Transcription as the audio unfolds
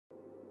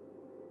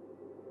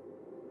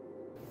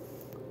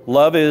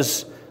Love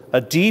is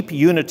a deep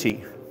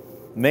unity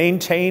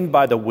maintained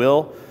by the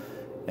will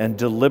and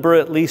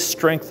deliberately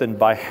strengthened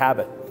by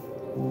habit,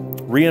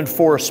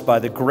 reinforced by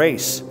the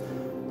grace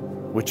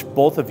which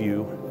both of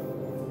you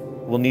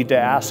will need to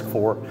ask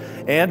for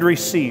and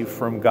receive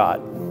from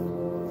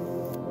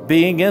God.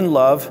 Being in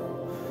love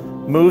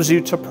moves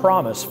you to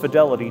promise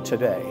fidelity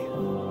today.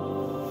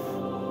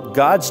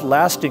 God's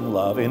lasting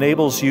love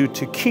enables you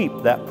to keep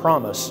that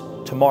promise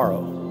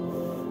tomorrow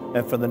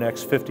and for the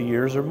next 50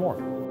 years or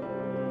more.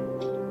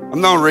 I've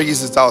known Ricky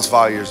since I was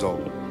 5 years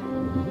old.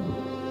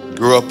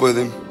 Grew up with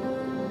him.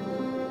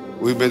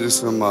 We've been to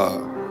some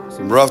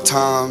rough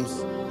times,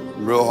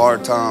 some real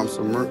hard times,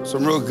 some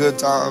real good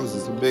times,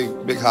 and some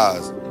big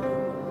highs.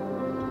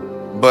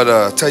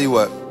 But tell you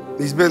what,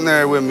 he's been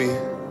there with me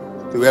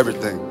through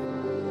everything.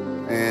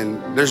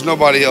 And there's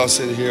nobody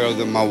else in here other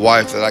than my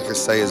wife that I can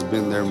say has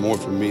been there more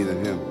for me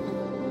than him.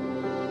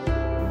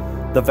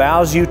 The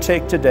vows you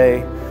take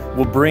today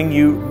will bring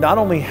you not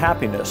only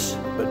happiness,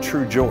 but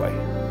true joy.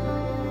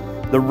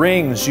 The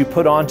rings you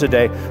put on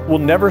today will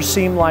never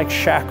seem like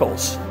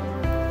shackles,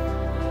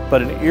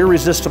 but an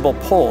irresistible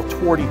pull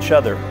toward each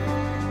other.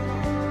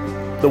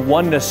 The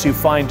oneness you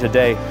find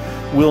today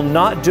will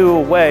not do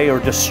away or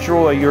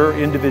destroy your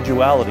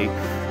individuality,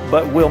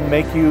 but will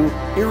make you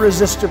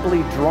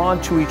irresistibly drawn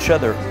to each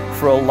other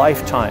for a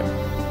lifetime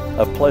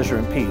of pleasure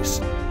and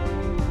peace.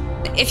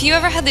 If you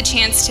ever had the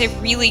chance to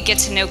really get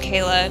to know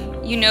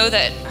Kayla, you know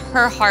that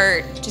her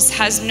heart just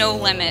has no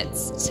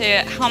limits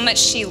to how much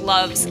she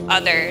loves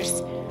others.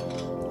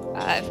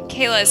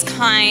 Kayla is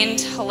kind,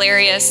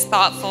 hilarious,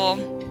 thoughtful,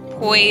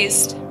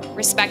 poised,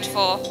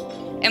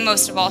 respectful, and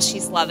most of all,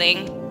 she's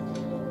loving.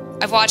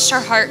 I've watched her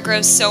heart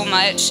grow so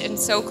much and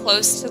so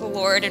close to the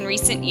Lord in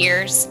recent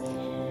years,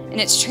 and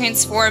it's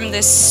transformed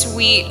this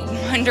sweet,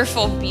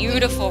 wonderful,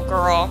 beautiful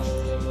girl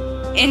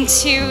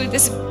into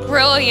this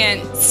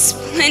brilliant,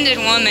 splendid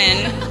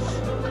woman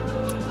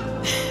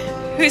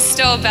who's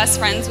still best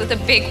friends with a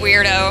big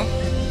weirdo.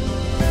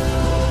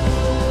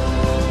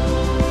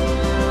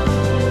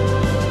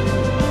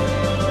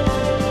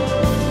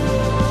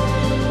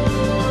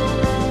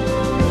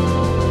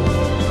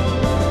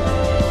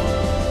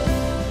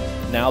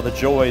 Now the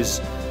joys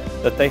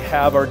that they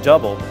have are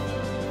doubled,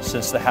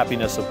 since the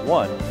happiness of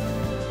one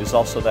is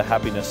also the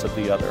happiness of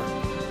the other.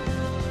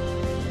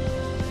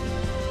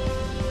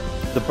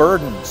 The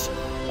burdens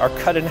are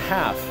cut in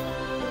half.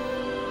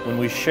 When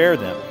we share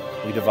them,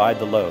 we divide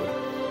the load.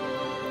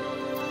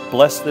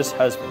 Bless this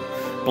husband.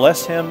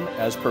 Bless him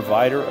as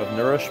provider of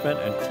nourishment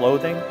and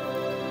clothing.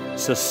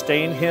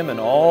 Sustain him in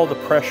all the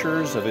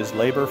pressures of his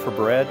labor for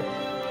bread.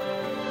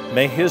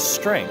 May his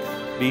strength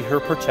be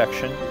her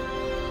protection,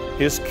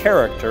 his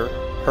character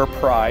her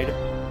pride,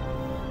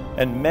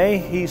 and may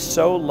he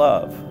so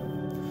love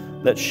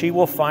that she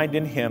will find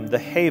in him the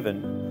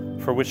haven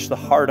for which the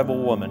heart of a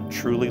woman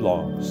truly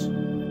longs.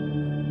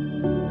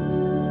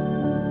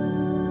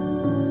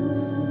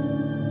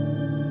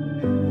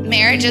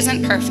 Marriage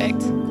isn't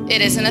perfect.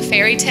 It isn't a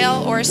fairy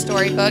tale or a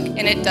storybook,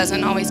 and it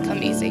doesn't always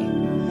come easy.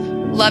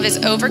 Love is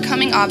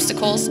overcoming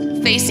obstacles,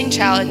 facing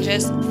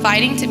challenges,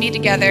 fighting to be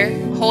together,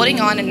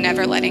 holding on and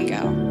never letting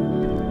go.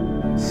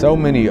 So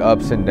many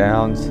ups and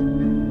downs,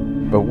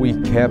 but we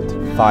kept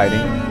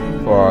fighting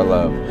for our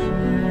love.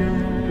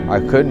 I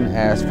couldn't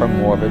ask for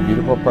more of a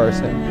beautiful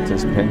person to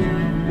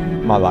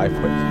spend my life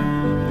with.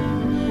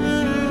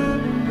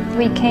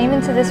 We came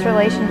into this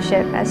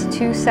relationship as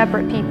two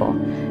separate people,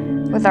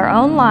 with our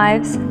own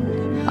lives,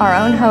 our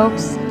own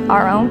hopes,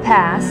 our own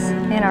pasts,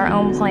 and our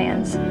own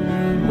plans.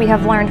 We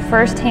have learned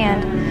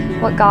firsthand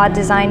what God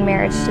designed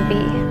marriage to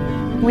be.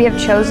 We have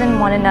chosen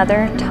one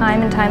another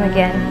time and time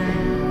again,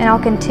 and I'll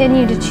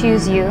continue to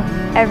choose you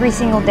every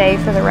single day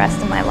for the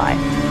rest of my life.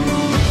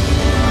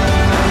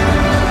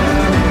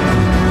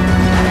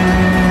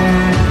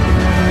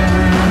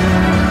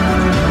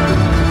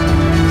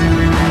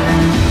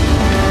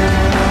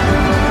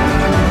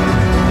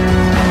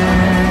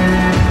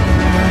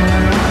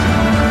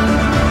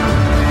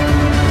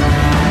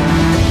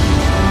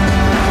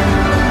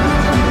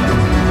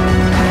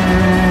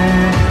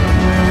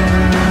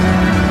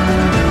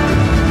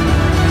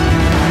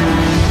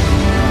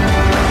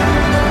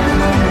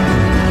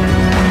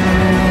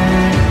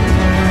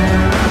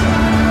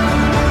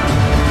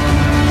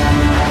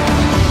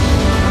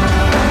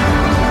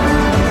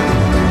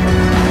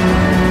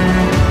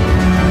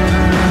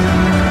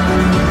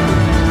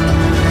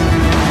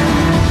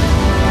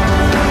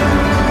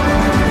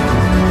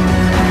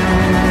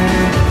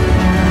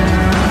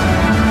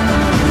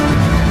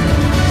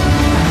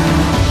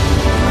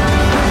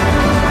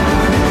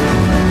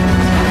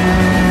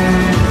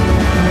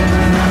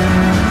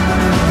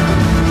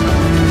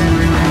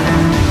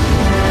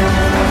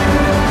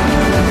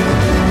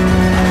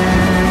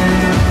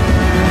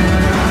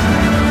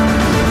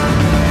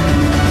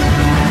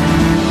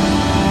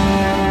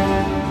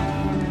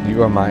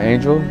 You are my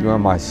angel, you are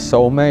my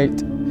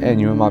soulmate, and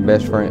you are my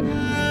best friend.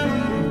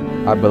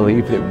 I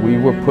believe that we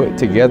were put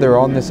together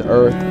on this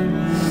earth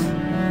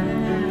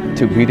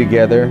to be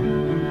together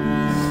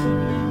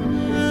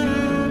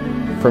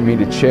for me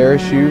to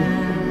cherish you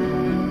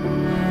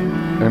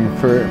and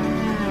for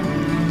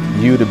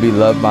you to be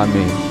loved by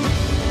me.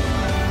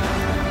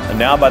 And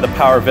now, by the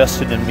power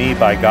vested in me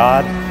by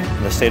God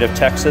in the state of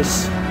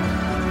Texas,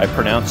 I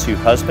pronounce you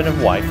husband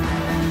and wife.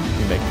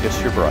 You may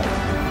kiss your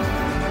bride.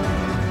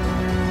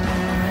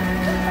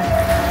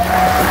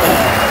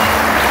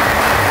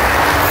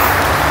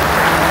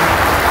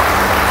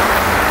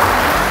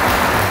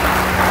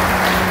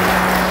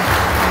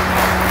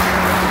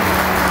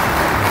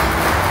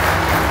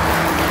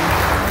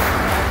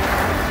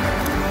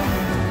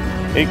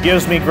 It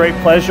gives me great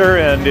pleasure,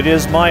 and it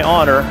is my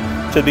honor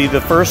to be the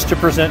first to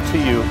present to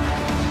you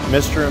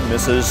Mr. and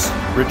Mrs.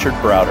 Richard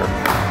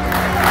Browder.